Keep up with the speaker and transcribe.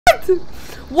What?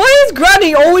 Why is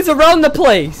Granny always around the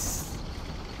place?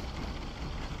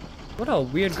 What a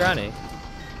weird Granny.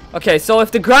 Okay, so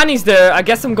if the Granny's there, I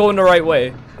guess I'm going the right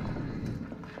way.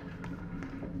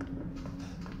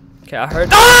 Okay, I heard.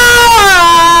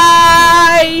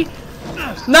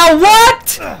 Now what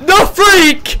the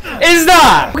freak is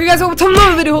that? Okay guys, welcome to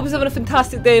another video. Hope you're having a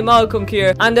fantastic day. Malikong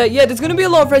here. And yeah, there's gonna be a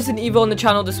lot of Resident Evil on the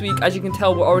channel this week. As you can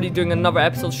tell, we're already doing another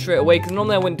episode straight away, because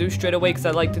normally I wouldn't do straight away because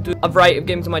I like to do a variety of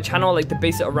games on my channel. I like to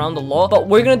base it around a lot. But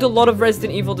we're gonna do a lot of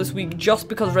Resident Evil this week just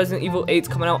because Resident Evil 8 is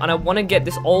coming out, and I want to get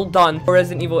this all done before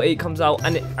Resident Evil 8 comes out.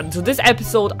 And so this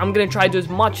episode, I'm gonna try to do as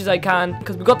much as I can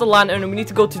because we got the lantern and we need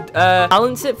to go to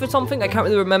balance it for something. I can't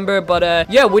really remember, but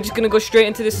yeah, we're just gonna go straight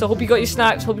into this. So hope you got your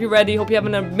snacks, hope you're ready, hope you have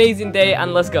an amazing day,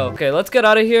 and let's go. Okay, let's get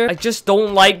out of here. I just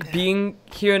don't like being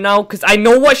here now because I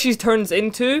know what she turns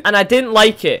into and I didn't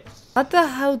like it. How the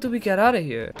hell do we get out of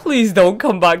here? Please don't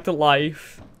come back to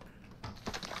life.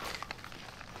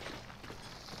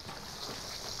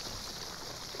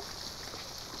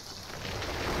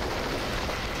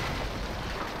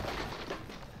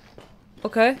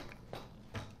 Okay.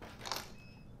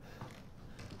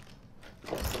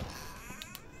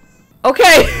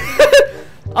 Okay.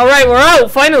 Alright, we're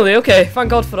out, finally. Okay, thank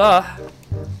God for that.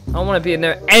 I don't want to be in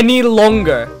there any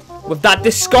longer with that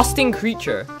disgusting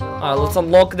creature. Alright, let's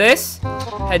unlock this.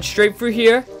 Head straight through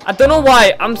here. I don't know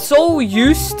why. I'm so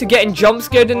used to getting jump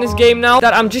scared in this game now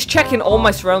that I'm just checking all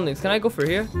my surroundings. Can I go through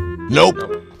here? Nope.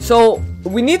 So,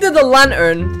 we needed the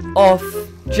lantern of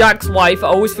Jack's wife. I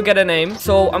always forget her name.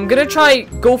 So I'm gonna try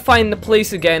go find the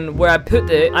place again where I put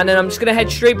it, and then I'm just gonna head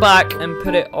straight back and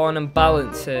put it on and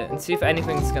balance it and see if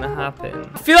anything's gonna happen.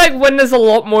 I feel like when there's a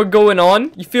lot more going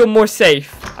on, you feel more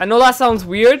safe. I know that sounds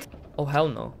weird. Oh hell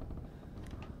no.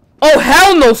 Oh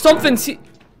hell no, something's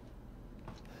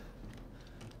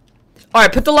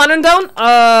alright, put the lantern down.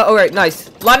 Alright,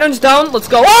 nice. Lantern's down, let's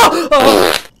go. Oh!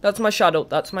 Oh! That's my shadow,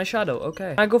 that's my shadow.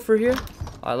 Okay, can I go through here?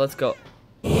 Alright, let's go.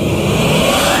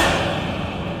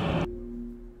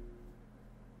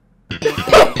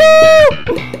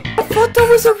 I thought that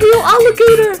was a real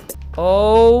alligator.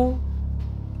 Oh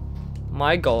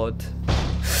my God.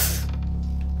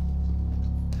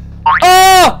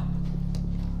 Oh!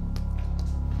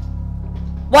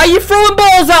 Why are you throwing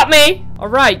balls at me?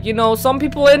 Alright, you know, some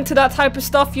people are into that type of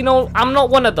stuff, you know, I'm not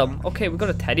one of them. Okay, we got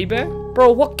a teddy bear.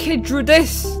 Bro, what kid drew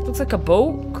this? Looks like a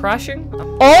boat crashing.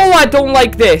 Oh, I don't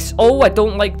like this. Oh, I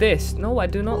don't like this. No, I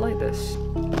do not like this.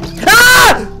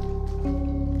 Ah!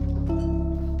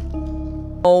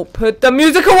 Oh, put the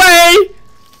music away.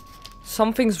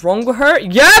 Something's wrong with her.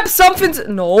 Yep, something's...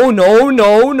 No, no,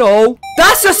 no, no.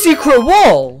 That's a secret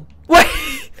wall. Wait.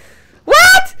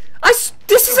 What?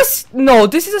 This is a... No,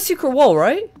 this is a secret wall,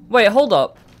 right? Wait, hold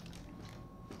up.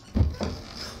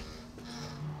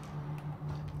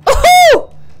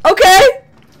 Oh! Okay.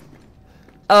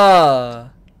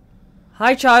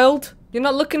 Hi, child. You're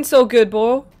not looking so good,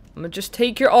 boy. I'm gonna just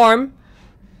take your arm.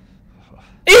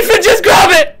 Ethan, just grab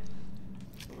it!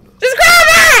 Just grab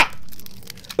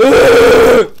it!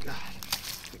 God,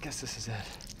 I guess this is it.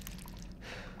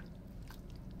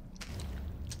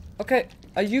 Okay,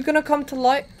 are you gonna come to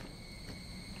light?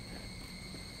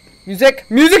 Music!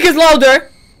 Music is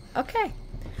louder! Okay.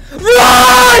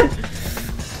 Run!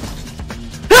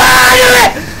 I knew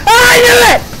it! I knew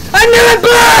it! I knew it,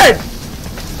 Bird!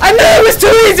 I knew it was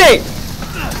too easy!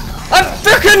 I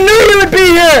freaking knew you would be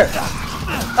here!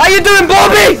 How you doing,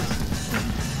 Bobby?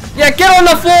 Yeah, get on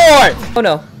the floor! Oh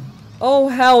no. Oh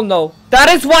hell no. That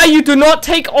is why you do not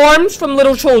take arms from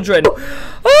little children.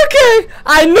 Okay,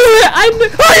 I knew it. I knew.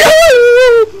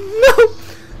 Oh, no.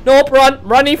 Nope, run,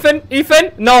 run, Ethan.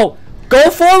 Ethan, no. Go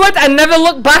forward and never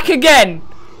look back again.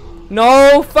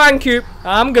 No, thank you.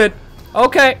 I'm good.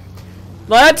 Okay,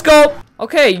 let's go.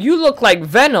 Okay, you look like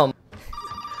Venom.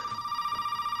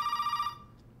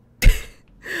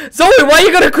 Zoe, why are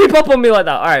you gonna creep up on me like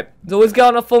that? Alright, Zoe's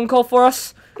got on a phone call for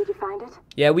us. Did you find it?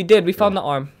 Yeah, we did. We found the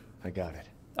arm. I got it.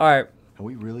 Alright. Are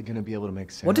we really gonna be able to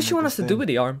make sense? What does she want us to do with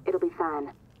the arm? It'll be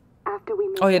fine. After we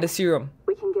make Oh yeah, the serum.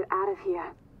 we can get out of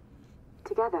here.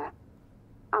 Together.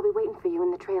 I'll be waiting for you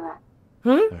in the trailer.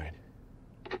 Alright.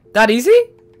 That easy?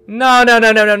 No, no,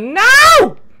 no, no, no,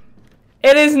 no!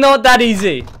 It is not that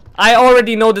easy. I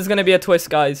already know there's gonna be a twist,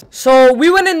 guys. So, we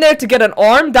went in there to get an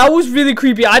arm. That was really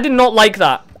creepy. I did not like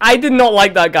that. I did not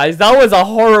like that, guys. That was a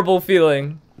horrible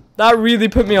feeling. That really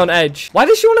put me on edge. Why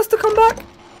did she want us to come back?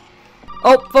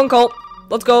 Oh, phone call.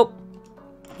 Let's go.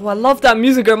 Oh, I love that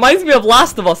music. It reminds me of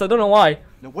Last of Us. I don't know why.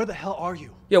 Now, where the hell are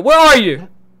you? Yeah, where are you?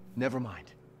 Never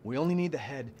mind. We only need the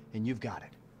head, and you've got it.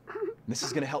 This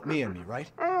is gonna help me and me, right?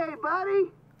 Hey,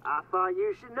 buddy. I thought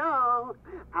you should know.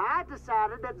 I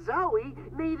decided that Zoe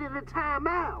needed a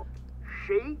timeout.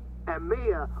 She and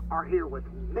Mia are here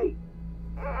with me.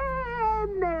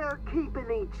 And they're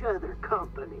keeping each other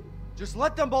company. Just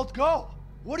let them both go.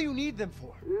 What do you need them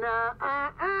for? Nah,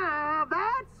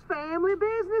 that's family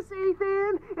business,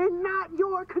 Ethan, and not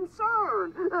your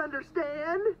concern.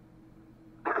 Understand?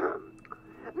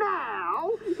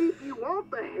 Now, if you want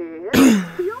the head,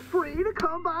 feel free to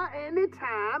come by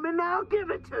anytime and I'll give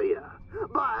it to you.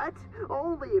 But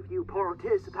only if you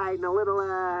participate in a little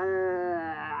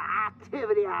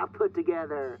activity I've put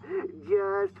together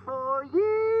just for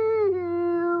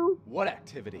you. What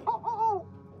activity? Oh,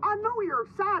 I know you're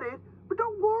excited, but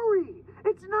don't worry.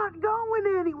 It's not going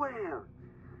anywhere.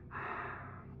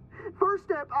 First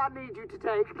step I need you to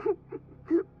take,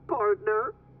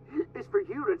 partner, is for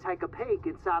you to take a peek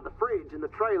inside the fridge in the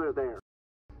trailer there.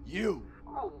 You.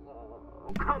 Oh,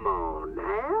 come on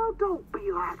now. Don't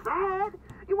be like that.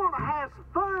 You want to have some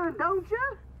fun, don't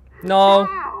you? No.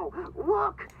 Now,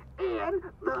 look in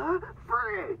the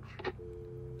fridge.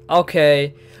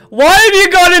 Okay. What have you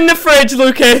got in the fridge,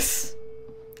 Lucas?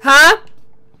 Huh?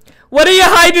 What are you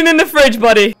hiding in the fridge,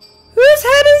 buddy? Whose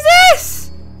head is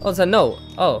this? Oh, it's a note.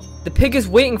 Oh. The pig is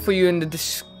waiting for you in the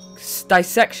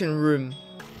dissection room.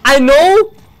 I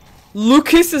know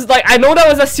Lucas is like, I know that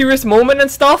was a serious moment and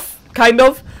stuff, kind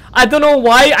of. I don't know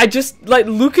why, I just, like,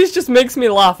 Lucas just makes me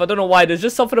laugh. I don't know why, there's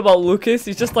just something about Lucas.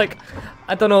 He's just like,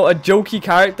 I don't know, a jokey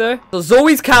character. So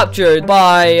Zoe's captured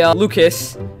by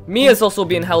Lucas. Mia's also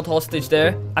being held hostage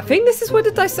there. I think this is where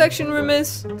the dissection room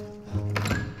is.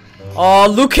 Oh,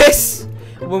 Lucas,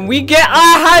 when we get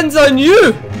our hands on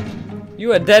you,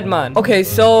 you're a dead man. Okay,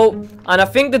 so, and I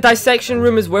think the dissection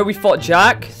room is where we fought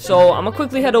Jack. So I'm gonna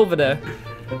quickly head over there.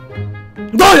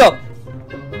 No!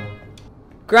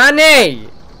 Granny!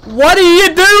 What are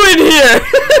you doing here?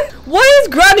 Why is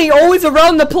Granny always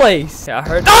around the place? Yeah, I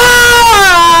heard.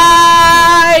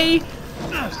 Die!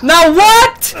 Now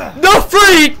what the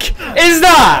freak is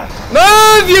that?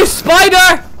 Move, you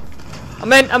spider!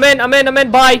 I'm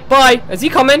in, bye. Is he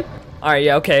coming? Alright,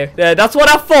 yeah, okay. Yeah, that's what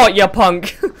I thought, you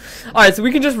punk. Alright, so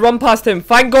we can just run past him.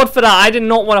 Thank God for that. I did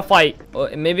not want to fight. Oh,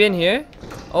 maybe in here?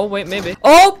 Oh, wait, maybe.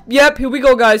 Oh, yep, here we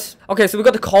go, guys. Okay, so we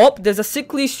got the cop. There's a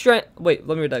sickly Wait,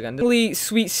 let me read that again. Sickly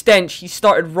sweet stench. He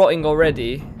started rotting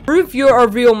already. Prove you're a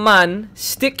real man.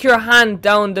 Stick your hand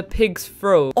down the pig's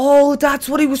throat. Oh, that's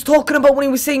what he was talking about when he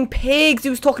was saying pigs.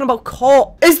 He was talking about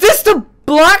cop. Is this the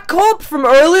black cop from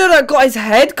earlier that got his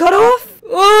head cut off?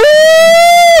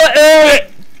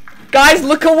 Guys,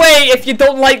 look away if you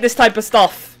don't like this type of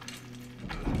stuff.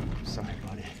 Sorry,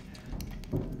 buddy.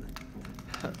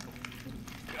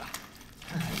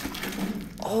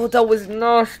 Oh, that was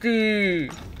nasty.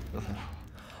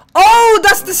 Oh,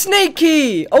 that's the snake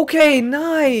key. Okay,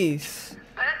 nice.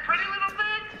 That pretty little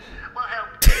thing will help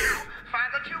you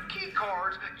find the 2 key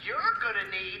cards you're gonna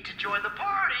need to join the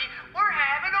party we're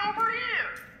having over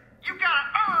here. You gotta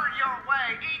earn your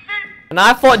way, Ethan. And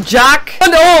I fought Jack.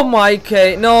 And oh my,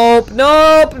 okay. Nope.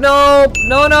 No.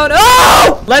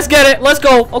 Let's get it. Let's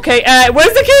go. Okay,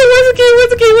 where's the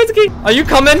key? Are you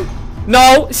coming?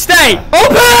 No. Stay.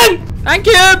 Open! Thank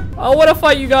you. I want to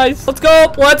fight you guys. Let's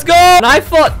go. And I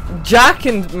fought Jack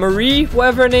and Marie,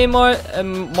 whatever her name are,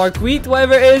 Marguerite,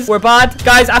 whatever it is. We're bad.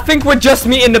 Guys, I think we're just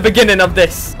meeting the beginning of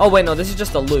this. Oh, wait, no, this is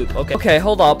just a loop. Okay,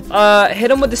 hold up.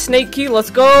 Hit him with the snake key.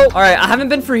 Let's go. All right, I haven't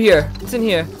been through here. What's in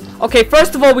here? Okay,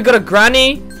 first of all, we got a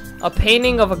granny, a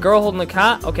painting of a girl holding a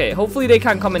cat. Okay, hopefully they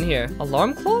can't come in here.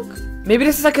 Alarm clock? Maybe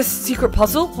this is like a secret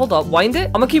puzzle. Hold up, wind it.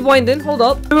 I'm gonna keep winding. Hold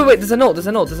up. Wait. There's a note.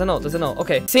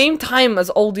 Okay. Same time as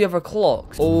all the other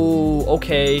clocks. Oh,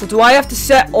 okay. So do I have to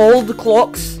set all the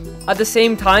clocks at the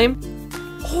same time?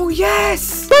 Oh,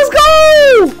 yes. Let's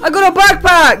go. I got a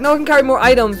backpack. Now I can carry more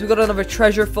items. We got another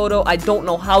treasure photo. I don't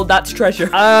know how that's treasure.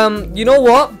 You know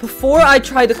what? Before I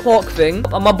try the clock thing,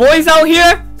 are my boys out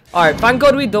here? All right. Thank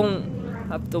God we don't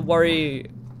have to worry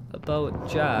about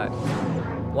Jack.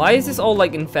 Why is this all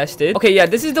like infested? Okay, yeah,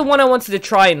 this is the one I wanted to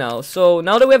try now. So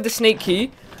now that we have the snake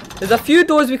key, there's a few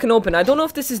doors we can open. I don't know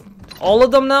if this is all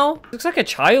of them now. Looks like a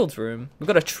child's room. We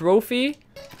got a trophy,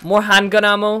 more handgun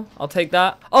ammo. I'll take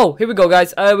that. Oh, here we go,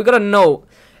 guys. We got a note.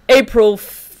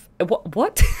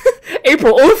 What?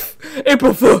 April.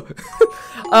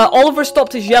 Oliver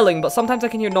stopped his yelling, but sometimes I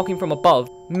can hear knocking from above.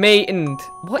 May end.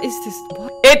 What is this?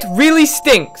 What? It really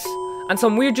stinks. And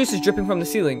some weird juice is dripping from the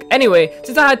ceiling. Anyway,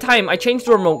 since I had time, I changed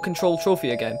the remote control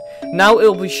trophy again. Now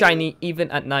it'll be shiny even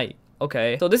at night.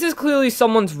 Okay. So this is clearly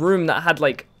someone's room that had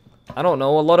like I don't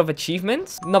know, a lot of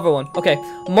achievements? Another one. Okay.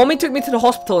 Mommy took me to the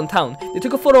hospital in town. They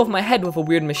took a photo of my head with a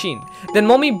weird machine. Then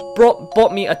Mommy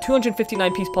bought me a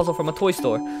 259-piece puzzle from a toy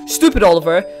store. Stupid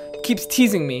Oliver keeps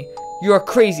teasing me. You're a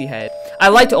crazy head. I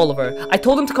lied to Oliver. I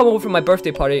told him to come over for my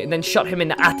birthday party and then shut him in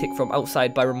the attic from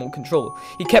outside by remote control.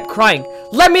 He kept crying.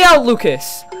 Let me out,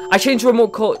 Lucas! I changed remote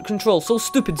control. So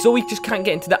stupid. Zoe just can't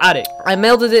get into the attic. I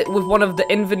melded it with one of the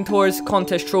Inventor's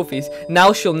contest trophies.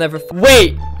 Now she'll never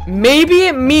wait! Maybe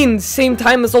it means same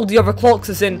time as all the other clocks,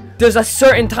 as in there's a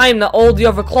certain time that all the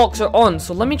other clocks are on.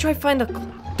 So let me try find a...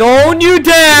 Don't you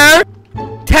dare!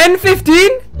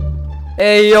 10:15?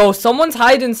 Hey, yo, someone's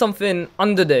hiding something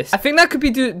under this. I think that could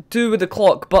be do with the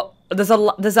clock, but there's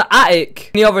an attic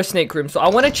in the other snake room, so I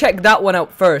want to check that one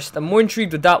out first. I'm more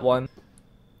intrigued with that one.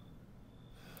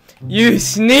 You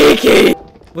sneaky!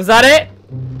 Was that it?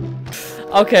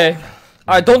 Okay.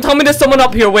 Alright, don't tell me there's someone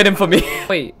up here waiting for me.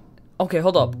 Wait. Okay,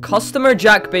 hold up. Customer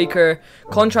Jack Baker,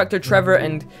 contractor Trevor,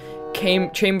 and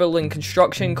Chamberlain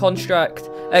construction contract.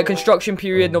 Construction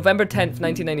period November 10th,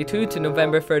 1992 to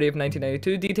November 30th,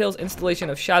 1992. Details: installation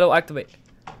of shadow activate.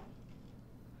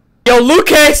 Yo,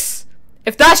 Lucas!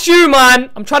 If that's you, man,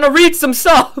 I'm trying to read some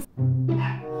stuff.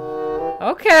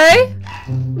 Okay.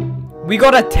 We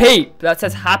got a tape that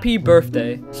says happy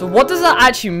birthday. So what does that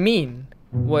actually mean?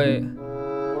 Wait.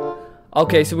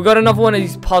 Okay, so we got another one of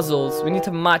these puzzles. We need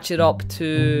to match it up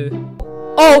to...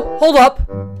 Oh, hold up.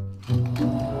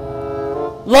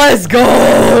 Let's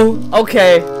go!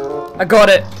 Okay, I got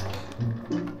it.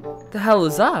 The hell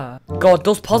is that? God,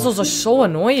 those puzzles are so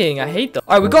annoying. I hate them.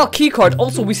 Alright, we got a key card.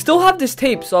 Also, we still have this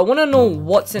tape, so I want to know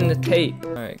what's in the tape.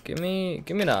 Alright, give me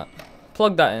that.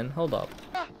 Plug that in. Hold up.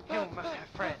 You, my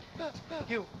friend.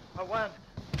 You are one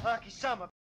lucky summer.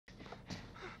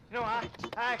 You know, I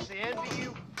actually envy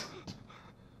you.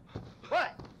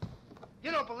 What?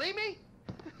 You don't believe me?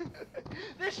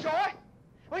 This joy?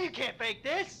 Well, you can't fake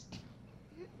this.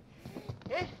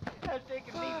 It has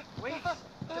taken me weeks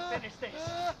to finish this,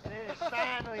 and it is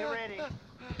finally ready.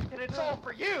 And it's all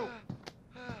for you.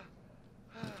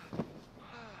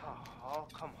 Oh,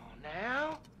 come on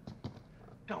now.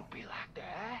 Don't be like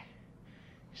that.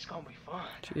 It's gonna be fun.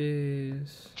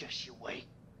 Jeez. Just you wait.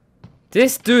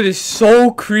 This dude is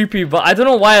so creepy, but I don't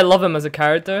know why I love him as a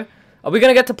character. Are we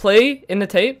gonna get to play in the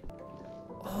tape?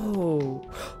 Oh.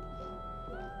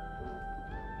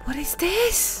 What is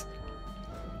this?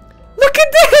 Look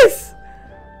at this!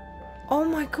 Oh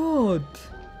my god.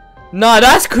 Nah,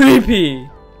 that's creepy.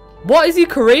 What is he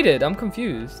created? I'm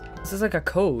confused. This is like a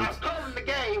code. I'm calling the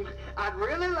game. I'd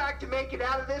really like to make it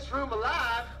out of this room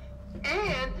alive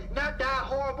and not die a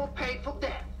horrible, painful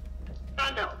death.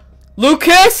 I know.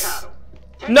 Lucas?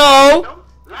 No.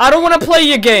 I don't want to play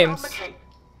your games.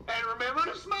 And remember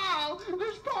to smile.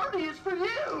 This party is for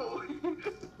you.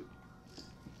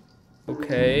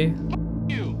 Okay.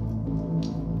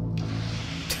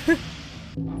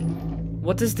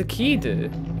 What does the key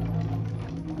do?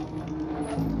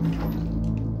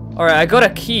 Alright, I got a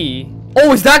key.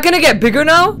 Oh, is that gonna get bigger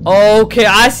now? Okay,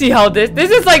 I see how this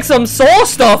is like some Saw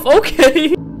stuff.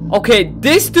 Okay. Okay,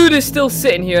 this dude is still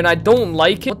sitting here and I don't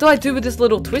like it. What do I do with this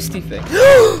little twisty thing?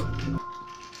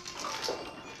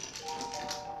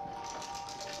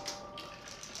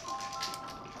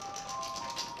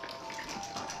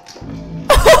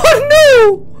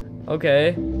 Oh no!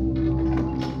 Okay.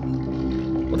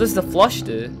 What does the flush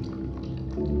do?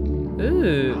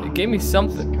 Ooh, it gave me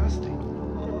something.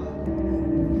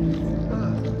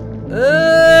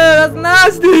 That's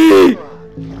nasty!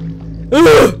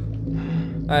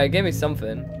 Alright, it gave me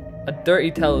something. A dirty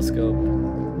telescope.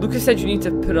 Lucas said you need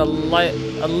to put a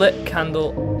lit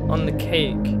candle on the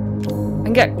cake.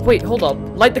 And wait, hold up.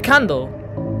 Light the candle.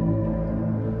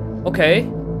 Okay.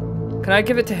 Can I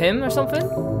give it to him or something?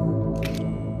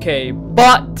 Okay,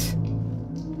 but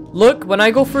look, when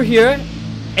I go through here,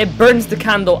 it burns the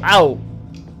candle out.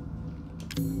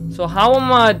 So how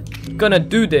am I gonna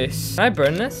do this? Can I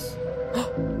burn this? Oh,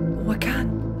 I can.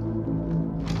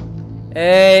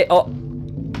 Hey, oh.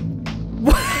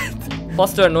 What?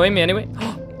 Foster annoying me anyway.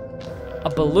 A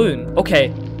balloon.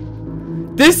 Okay.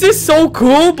 This is so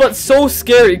cool, but so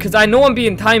scary, because I know I'm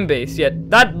being time-based. Yeah,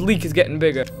 that leak is getting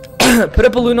bigger. Put a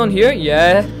balloon on here.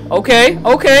 Yeah. Okay,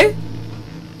 okay.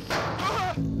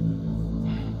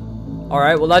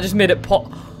 Alright, well, I just made it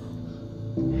pop.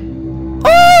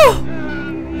 Oh!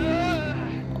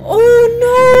 Oh,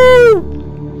 no!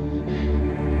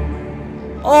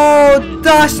 Oh,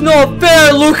 that's not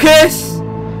fair, Lucas!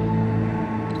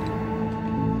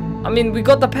 I mean, we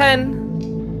got the pen.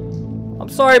 I'm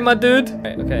sorry, my dude.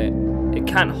 Right, okay, it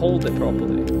can't hold it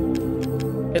properly.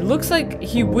 It looks like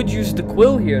he would use the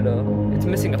quill here, though. It's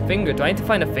missing a finger. Do I need to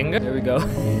find a finger? There we go.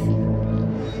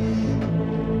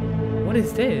 What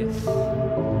is this?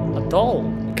 A doll.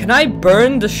 Can I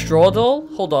burn the straw doll?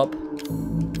 Hold up.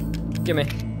 Gimme.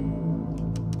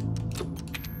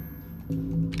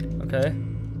 Okay.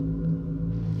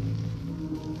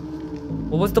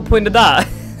 What was the point of that?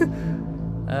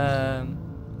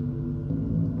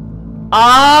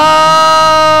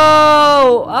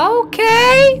 Oh,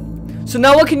 okay. So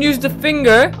now I can use the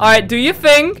finger. All right, do your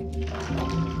thing.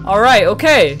 All right,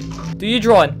 okay. Do your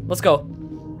drawing. Let's go.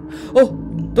 Oh,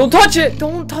 don't touch it.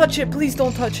 Don't touch it. Please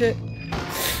don't touch it.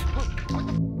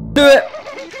 Do it.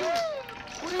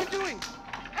 What are you doing?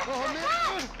 Oh,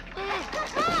 man.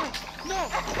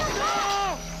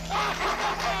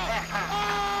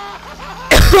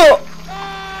 No.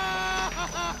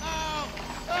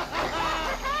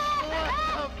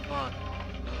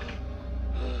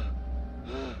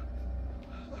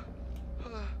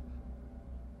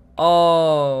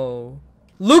 Oh.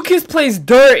 Lucas plays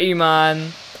dirty,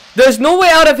 man. There's no way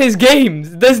out of his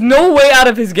games. There's no way out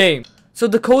of his game. So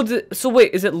the code, so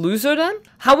wait, is it loser then?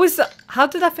 How did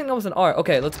I think that was an R?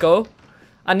 Okay, let's go.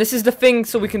 And this is the thing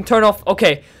so we can turn off.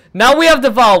 Okay, now we have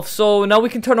the valve, so now we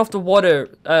can turn off the water,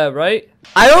 right?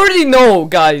 I already know,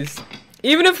 guys.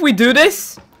 Even if we do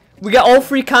this, we get all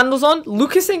 3 candles on,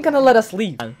 Lucas ain't gonna let us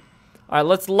leave. Alright,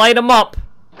 let's light him up.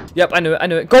 Yep, I knew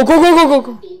it. Go.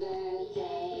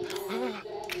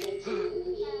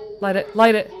 Light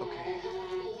it.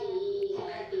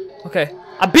 Okay.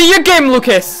 I beat your game,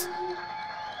 Lucas!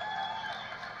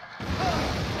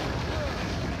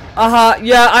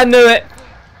 Yeah, I knew it.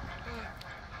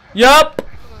 Yup!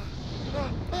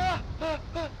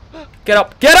 Get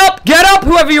up,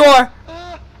 whoever you are!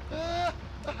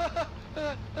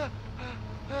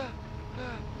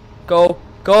 Go.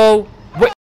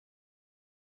 Wait.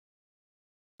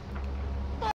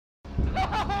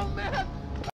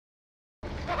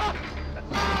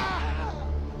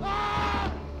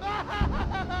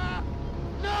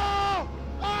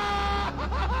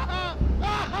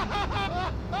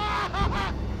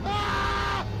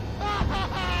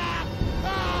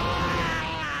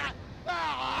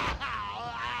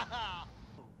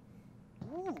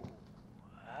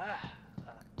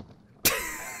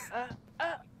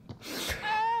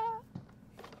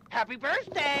 Happy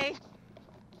birthday!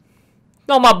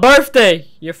 Not my birthday,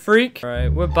 you freak.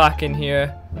 Alright, we're back in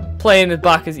here. Playing as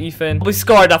back as Ethan. Probably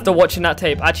scarred after watching that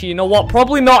tape. Actually, you know what?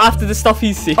 Probably not after the stuff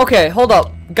he's seen. Okay, hold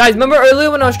up. Guys, remember earlier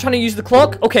when I was trying to use the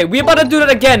clock? Okay, we're about to do that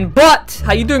again, but...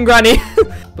 How you doing, Granny?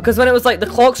 Because when it was like the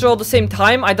clocks are all the same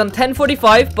time, I done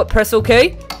 10:45, but press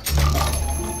OK.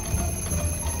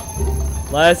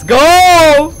 Let's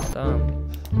go!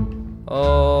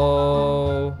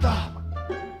 Oh...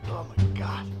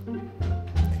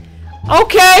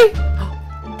 Okay!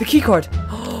 The key card.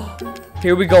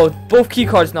 Here we go. Both key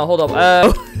cards now. Hold up.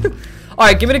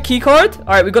 Alright, give me the key card.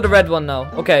 Alright, we got the red one now.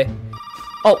 Okay.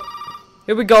 Oh.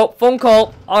 Here we go. Phone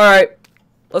call. Alright.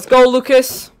 Let's go,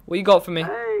 Lucas. What you got for me?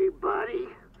 Hey, buddy.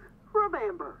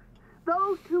 Remember,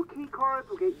 those 2 key cards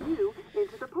will get you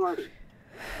into the party.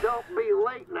 Don't be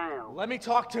late now. Let me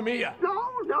talk to Mia. No.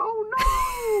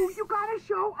 You gotta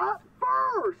show up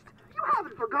first. You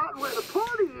haven't forgotten where the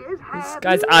party is, have This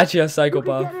guy's you? actually a You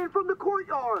psychopath. can get in from the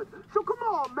courtyard. So come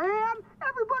on, man.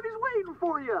 Everybody's waiting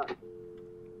for you.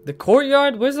 The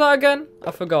courtyard? Where's that again?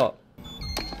 I forgot.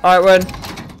 Alright, we're in.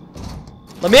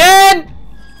 Let me in!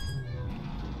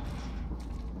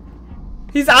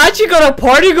 He's actually got a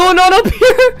party going on up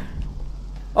here?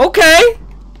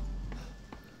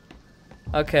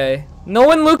 Okay.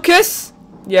 Knowing Lucas?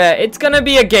 Yeah, it's gonna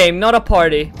be a game, not a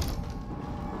party.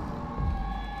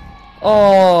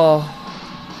 Oh.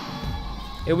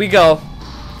 Here we go.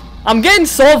 I'm getting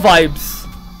Saw vibes.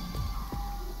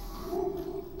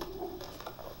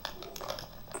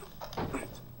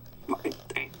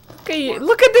 Okay,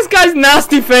 look at this guy's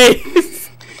nasty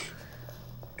face.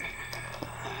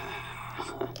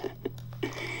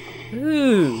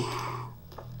 Ooh.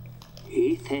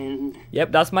 Ethan.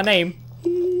 Yep, that's my name.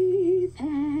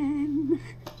 Ethan.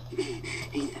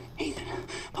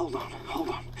 Hold on.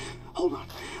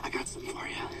 I got some for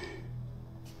you.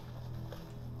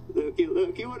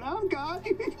 Looky what I've got.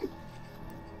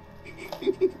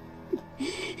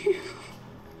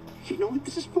 You know what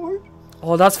this is for?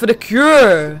 Oh, that's for the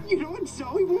cure. You know what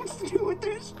Zoe wants to do with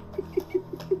this?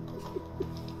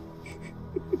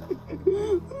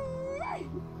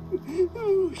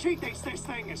 She thinks this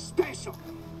thing is special.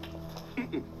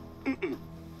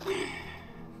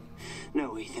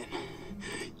 No, Ethan.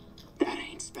 That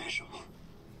ain't special.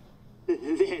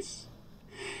 This.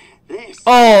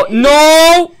 Oh,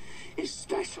 no! Is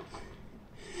special.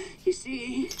 You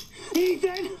see, Ethan.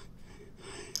 Evelyn!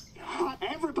 Not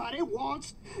everybody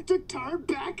wants to turn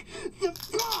back the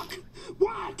clock!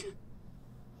 What?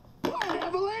 What,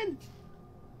 Evelyn?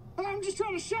 I'm just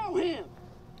trying to show him.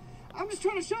 I'm just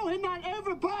trying to show him not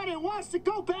everybody wants to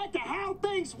go back to how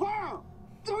things were.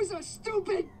 Those are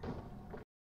stupid.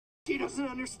 She doesn't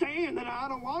understand that I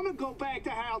don't want to go back to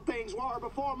how things were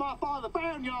before my father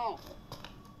found y'all.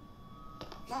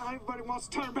 Now everybody wants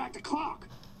to turn back the clock.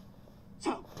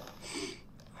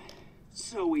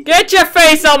 So we Get your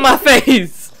face out my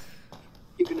face!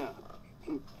 you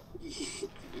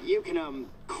can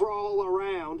crawl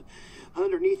around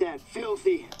underneath that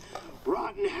filthy,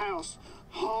 rotten house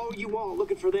all you want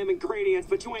looking for them ingredients,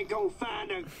 but you ain't gonna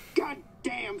find a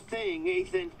goddamn thing,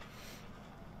 Ethan.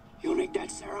 You'll need that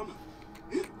serum?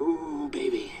 Ooh,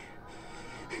 baby.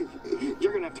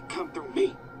 You're gonna have to come through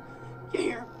me. You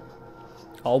hear?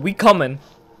 Oh, we coming.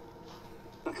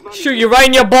 Now, come on, Shoot you right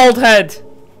in your bald head.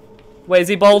 Wait, is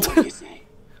he bald? What do you say?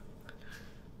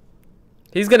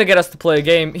 He's gonna get us to play a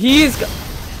game.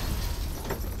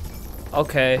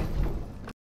 Okay.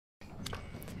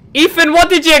 Ethan, what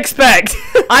did you expect?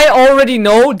 I already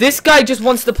know. This guy just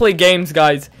wants to play games,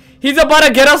 guys. He's about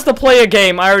to get us to play a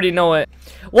game. I already know it.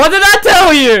 What did I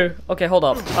tell you? Okay, hold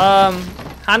up.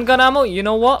 Handgun ammo? You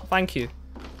know what? Thank you.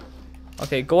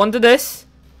 Okay, go under this.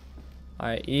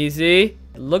 Alright, easy.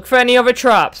 Look for any other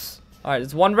traps. Alright,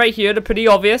 there's one right here. They're pretty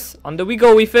obvious. Under we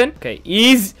go, Ethan. Okay,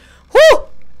 easy. Whoo!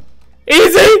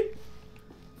 Easy!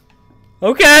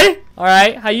 Okay.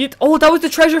 Alright, how you... Oh, that was the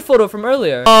treasure photo from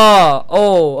earlier.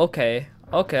 Oh, okay.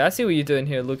 Okay, I see what you're doing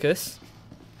here, Lucas.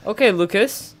 Okay,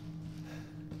 Lucas.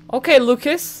 Okay,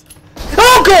 Lucas.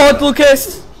 Oh, God,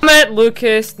 Lucas! Damn it,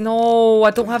 Lucas. No, I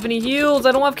don't have any heals.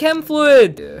 I don't have chem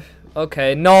fluid.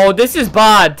 Okay, no, this is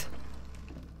bad.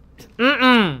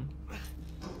 Chem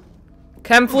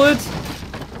fluid?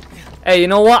 Hey, you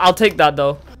know what? I'll take that,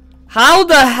 though. How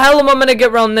the hell am I gonna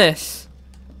get around this?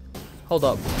 Hold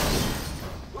up.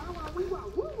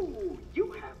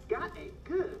 You have got a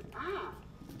good eye.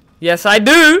 Yes, I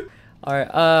do.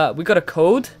 Alright, we got a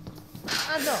code.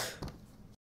 I know.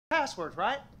 Password,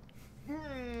 right?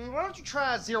 Why don't you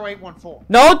try 0814?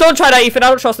 No, don't try that, Ethan. I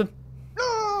don't trust him.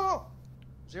 No!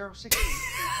 016.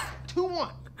 21.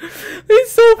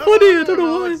 He's so funny. I don't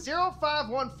know why. It's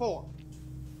 0514.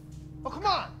 Oh, come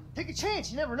on. Take a chance.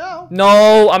 You never know.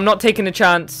 No, I'm not taking a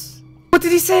chance. What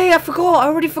did he say? I forgot. I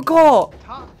already forgot.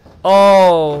 Top,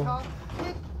 Oh. top,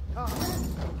 hit, top.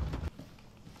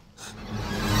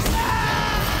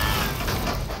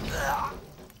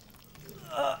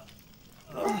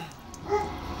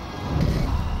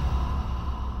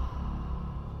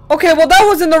 Okay, well that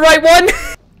wasn't the right one.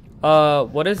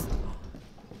 What is...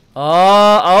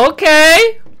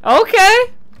 okay. Okay.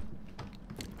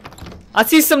 I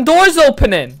see some doors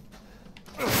opening.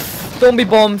 Don't be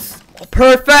bombs.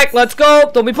 Perfect, let's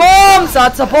go. Don't be bombs.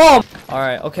 That's a bomb.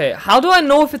 Alright, okay. How do I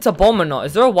know if it's a bomb or not?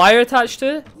 Is there a wire attached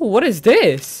to it? Oh, what is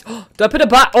this? Do I put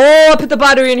I put the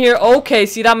battery in here. Okay,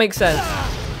 see, that makes sense.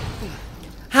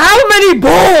 How many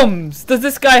bombs does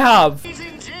this guy have? Ladies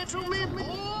and gentlemen,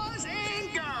 boys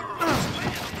and girls,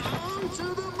 welcome to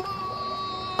the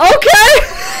ball. Okay.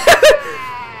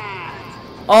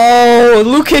 Oh,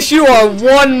 Lucas, you are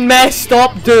one messed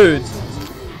up dude.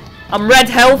 I'm red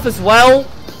health as well.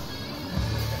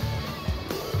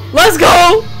 Let's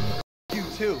go. You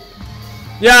too.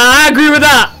 Yeah, I agree with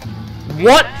that.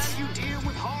 What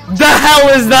the hell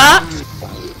is that?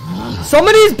 Some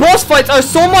of these boss fights are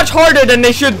so much harder than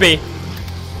they should be.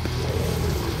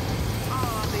 Oh,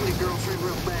 I need a girlfriend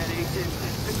real bad, Ethan.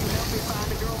 Can you help me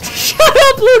find a girlfriend? Shut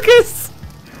up, Lucas.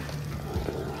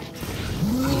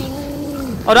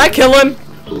 Oh, did I kill him?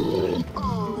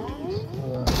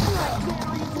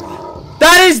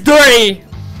 That is dirty.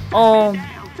 Oh.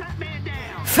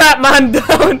 Fat man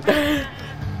down.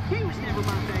 He was never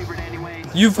my favorite anyway.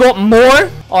 You've got more?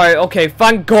 Alright, okay,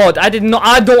 thank God. I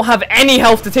don't have any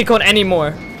health to take on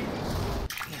anymore.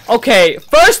 Okay,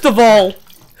 first of all,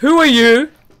 who are you?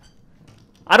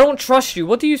 I don't trust you.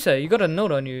 What do you say? You got a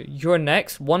note on you. You're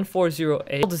next.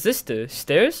 1408. What does this do?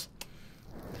 Stairs?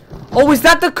 Oh, is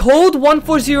that the code?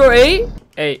 1408?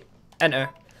 8. Enter.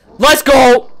 Let's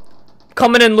go!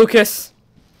 Coming in, Lucas.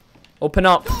 Open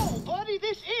up. No, buddy,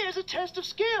 this is a test of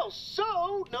skills,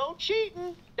 so no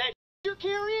cheating. That you're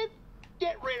carrying,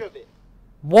 get rid of it.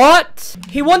 What?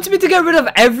 He wants me to get rid of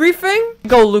everything?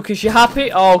 Go, Lucas. You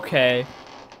happy? Okay.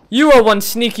 You are one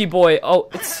sneaky boy. Oh,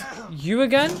 it's you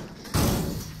again?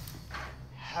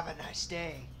 Have a nice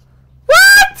day.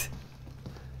 What?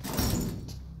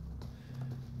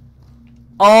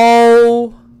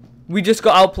 Oh, we just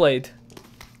got outplayed.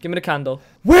 Give me the candle.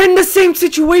 We're in the same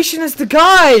situation as the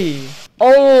guy.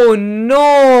 Oh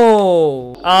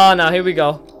no! Oh no, here we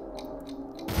go.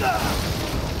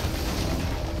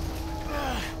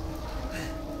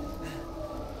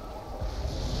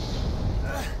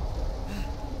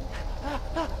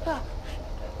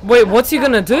 Wait, what's he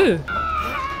gonna do?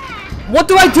 What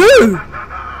do I do?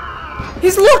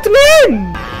 He's locked me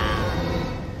in!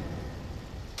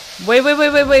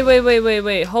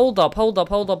 Wait. Hold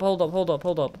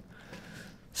up.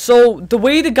 So, the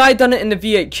way the guy done it in the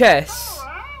VHS,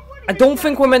 I don't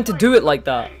think we're meant to do it like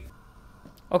that.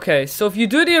 Okay, so if you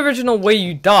do it the original way,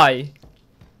 you die.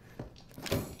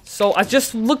 So, I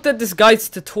just looked at this guy's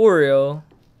tutorial.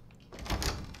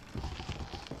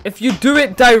 If you do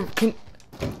it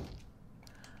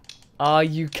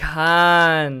you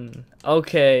can.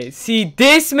 Okay, see,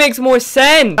 this makes more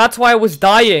sense. That's why I was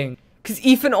dying. Because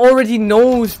Ethan already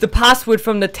knows the password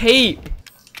from the tape.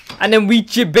 And then we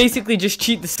basically just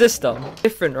cheat the system.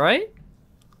 Different, right?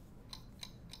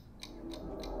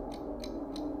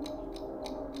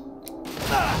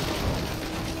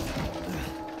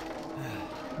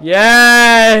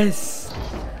 Yes!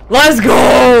 Let's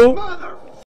go! Mother!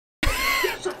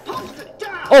 You're supposed to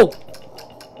die! Oh!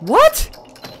 What?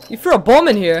 You threw a bomb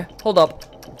in here. Hold up.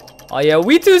 Oh yeah,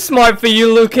 we too smart for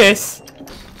you, Lucas. That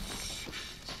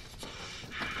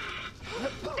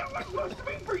was supposed to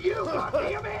be for you,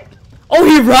 goddammit! Oh,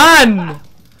 he ran!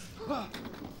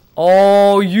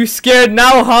 Oh, you scared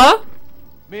now, huh?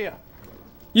 Mia,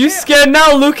 You scared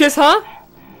now, Lucas, huh?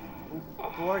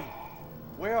 who are you?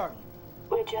 Where are you?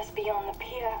 We're just beyond the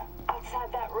pier,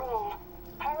 outside that room.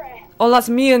 Hurry. Oh, that's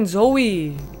me and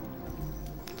Zoe.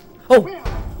 Oh,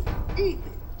 Ethan,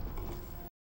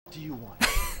 What do you want?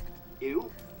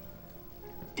 you?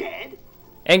 Dead?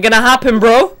 ain't gonna happen,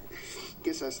 bro.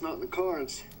 Guess that's not in the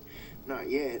cards. Not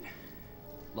yet.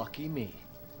 Lucky me.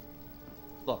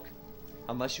 Look,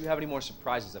 unless you have any more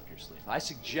surprises up your sleeve, I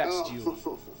suggest you...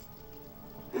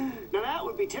 Now that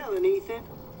would be telling, Ethan.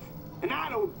 And I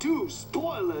don't do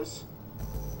spoilers.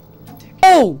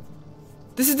 Oh!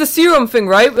 This is the serum thing,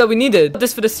 right? That we needed.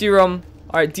 This for the serum.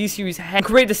 Alright, D-series head.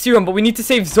 Create the serum, but we need to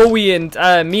save Zoe and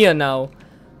Mia now.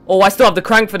 Oh, I still have the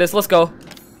crank for this. Let's go.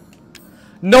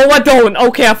 No, I don't.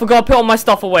 Okay, I forgot to put all my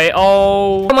stuff away.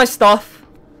 Oh, all my stuff.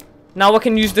 Now I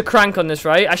can use the crank on this,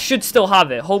 right? I should still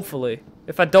have it, hopefully.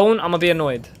 If I don't, I'm gonna be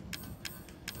annoyed.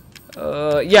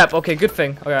 Yep. Okay, good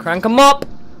thing. Okay, crank them up.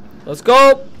 Let's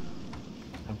go.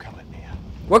 I'm coming, Mia.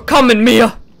 We're coming,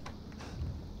 Mia.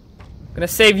 Gonna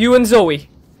save you and Zoe.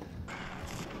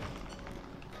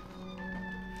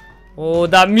 Oh,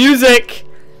 that music.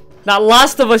 That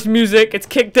Last of Us music. It's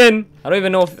kicked in. I don't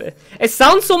even know if it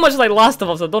sounds so much like Last of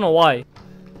Us. I don't know why.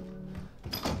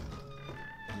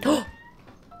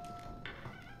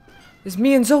 It's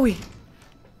me and Zoe.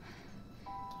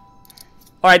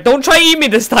 Alright, don't try to eat me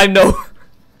this time, though.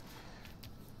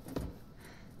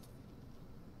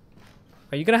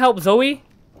 Are you gonna help Zoe?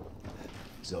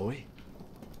 Zoe?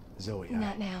 Zoe,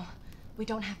 Not now. We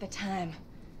don't have the time.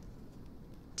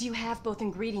 Do you have both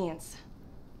ingredients?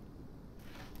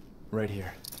 right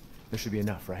here. There should be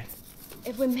enough, right?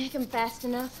 If we make him fast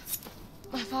enough,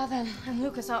 my father and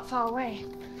Lucas aren't far away.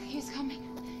 He's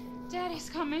coming. Daddy's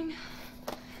coming.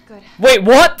 Good. Wait,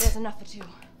 what? There's enough for two.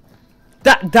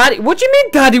 Daddy? What do you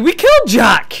mean, Daddy? We killed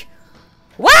Jack!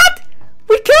 What?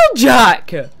 We killed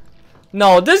Jack!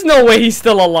 No, there's no way he's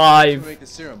still alive. Make the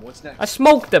serum. What's next? I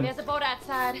smoked him. There's a boat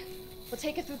outside. We'll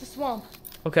take it through the swamp.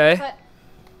 Okay. But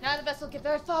none of us will get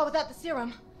very far without the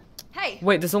serum. Hey!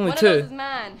 Wait, there's only one two. Of those is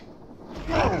mine.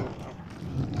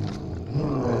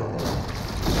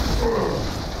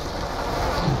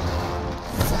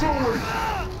 Get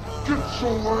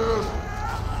your ass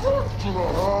back to the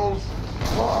house.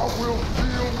 I will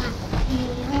deal with you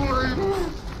later.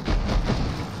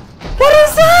 What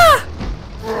is that?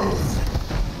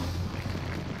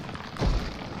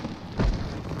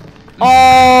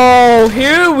 Oh,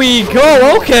 here we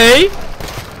go. Okay.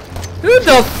 Who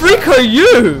the freak are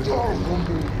you?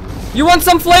 You want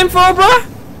some flamethrower, bruh?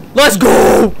 Let's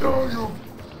go.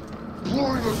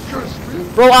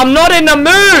 Bro, I'm not in the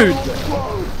mood.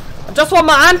 I just want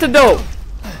my antidote.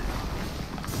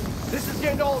 This is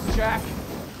getting old, Jack.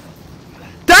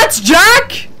 That's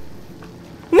Jack?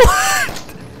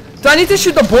 What? Do I need to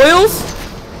shoot the boils?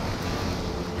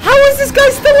 How is this guy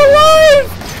still alive?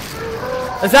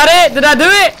 Is that it? Did I do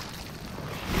it?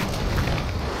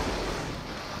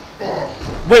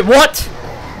 Wait, what?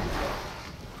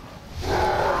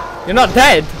 You're not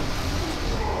dead.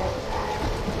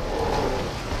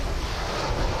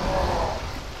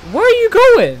 Where are you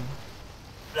going?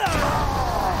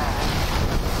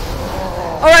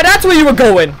 Alright, that's where you were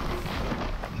going.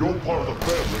 You're part of the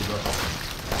family now.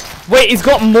 Wait, he's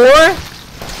got more?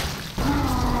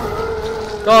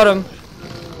 Got him.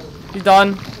 He's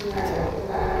done.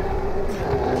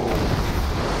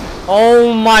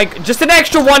 Oh my, just an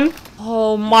extra one.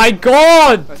 Oh my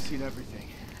god. I've seen everything.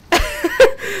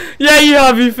 Yeah, you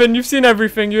have, Ethan. You've seen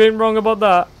everything. You ain't wrong about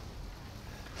that.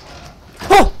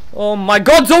 Oh, oh my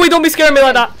god, Zoe, don't be scaring me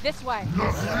like that. This way.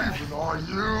 Not leaving, are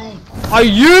you? Are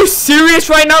you serious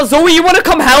right now? Zoe, you want to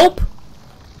come help?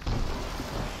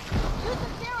 Use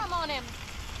the serum on him.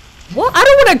 What? I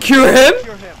don't want to cure him.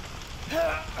 Cure him.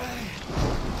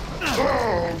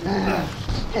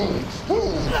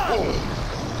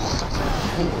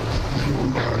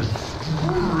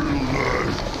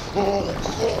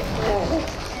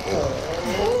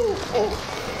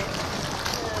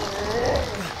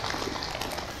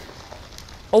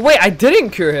 Oh wait, I didn't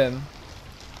cure him.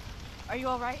 Are you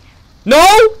alright? No!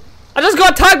 I just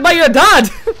got attacked by your dad!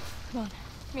 Come on.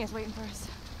 Mia's waiting for us.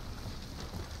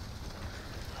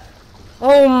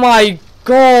 Oh my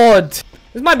god!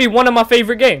 This might be one of my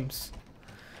favorite games.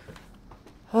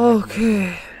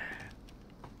 Okay.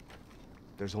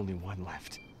 There's only one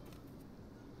left.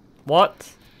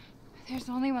 What? There's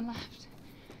only one left.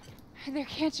 There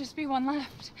can't just be one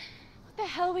left. What the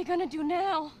hell are we gonna do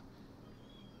now?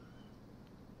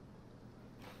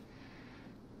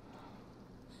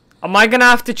 Am I gonna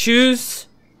have to choose?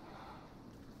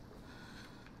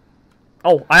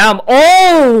 Oh, I am.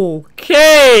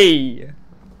 Okay!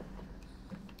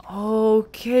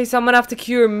 Okay, so I'm gonna have to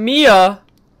cure Mia.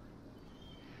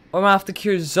 Or I'm gonna have to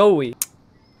cure Zoe.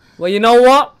 Well, you know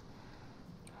what?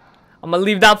 I'm gonna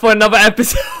leave that for another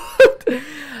episode.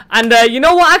 And you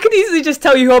know what? I could easily just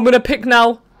tell you who I'm gonna pick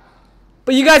now.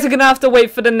 But you guys are gonna have to wait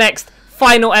for the next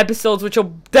final episodes, which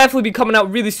will definitely be coming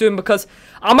out really soon, because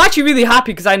I'm actually really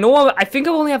happy because I know I think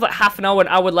I only have like half an hour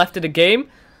left of the game.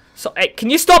 So hey, can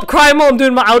you stop crying while I'm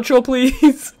doing my outro,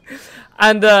 please?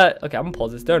 And okay, I'm gonna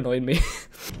pause this. They're annoying me.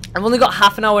 I've only got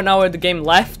half an hour of the game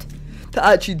left to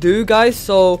actually do, guys.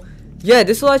 So yeah,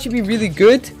 this will actually be really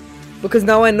good, because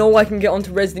now I know I can get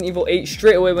onto Resident Evil 8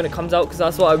 straight away when it comes out, because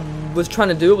that's what I was trying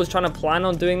to do. I was trying to plan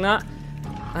on doing that.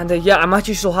 And yeah, I'm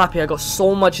actually so happy. I got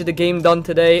so much of the game done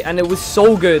today, and it was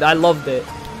so good. I loved it.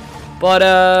 But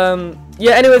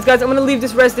yeah, anyways, guys, I'm gonna leave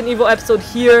this Resident Evil episode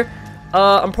here.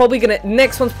 I'm probably gonna,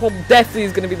 next one's definitely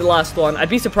is gonna be the last one. I'd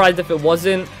be surprised if it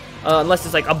wasn't, unless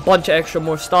there's like a bunch of extra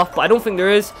more stuff, but I don't think there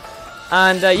is.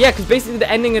 And yeah, because basically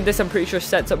the ending of this, I'm pretty sure,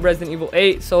 sets up Resident Evil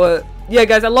 8. So yeah,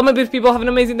 guys, I love my beautiful people. Have an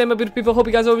amazing day, my beautiful people. Hope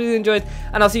you guys all really enjoyed,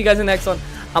 and I'll see you guys in the next one.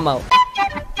 I'm out.